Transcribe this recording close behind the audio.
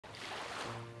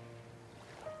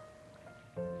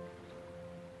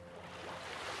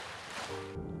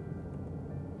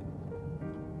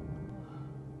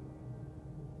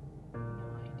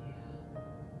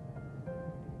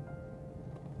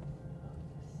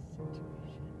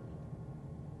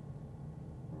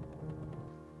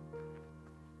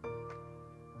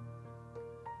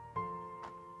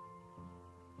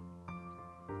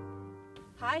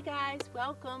Hi guys,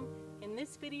 welcome. In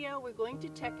this video we're going to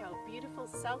check out beautiful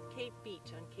South Cape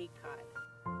Beach on Cape Cod.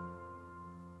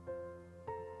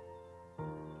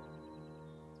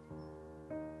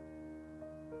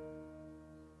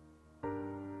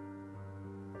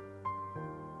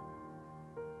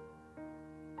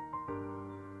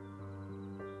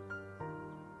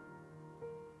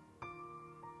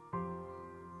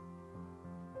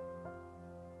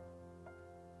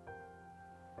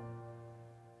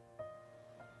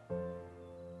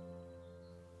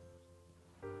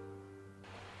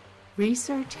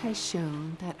 Research has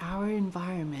shown that our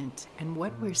environment and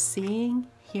what we're seeing,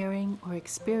 hearing, or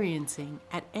experiencing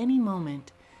at any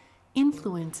moment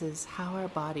influences how our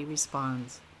body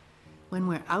responds. When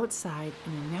we're outside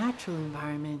in a natural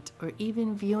environment or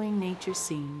even viewing nature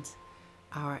scenes,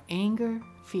 our anger,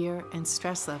 fear, and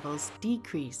stress levels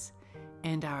decrease,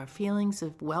 and our feelings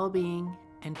of well-being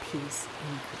and peace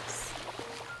increase.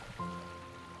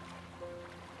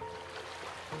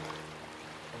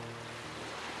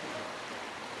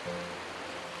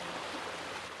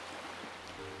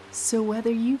 So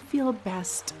whether you feel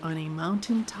best on a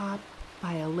mountaintop,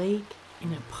 by a lake,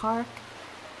 in a park,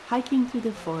 hiking through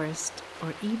the forest,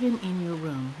 or even in your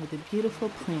room with a beautiful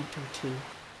plant or two,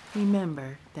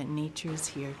 remember that nature is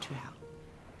here to help.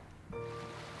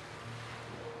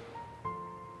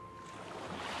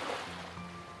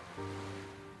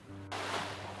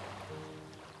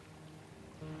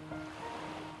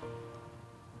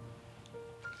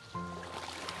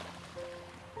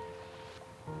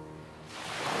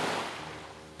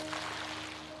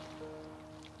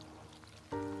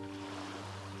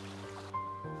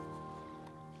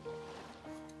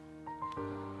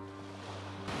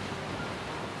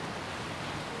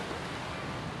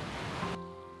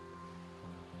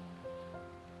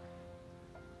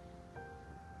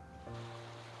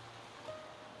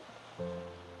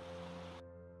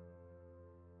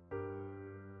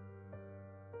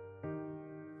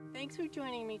 Thanks for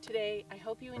joining me today. I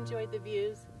hope you enjoyed the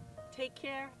views. Take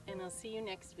care, and I'll see you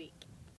next week.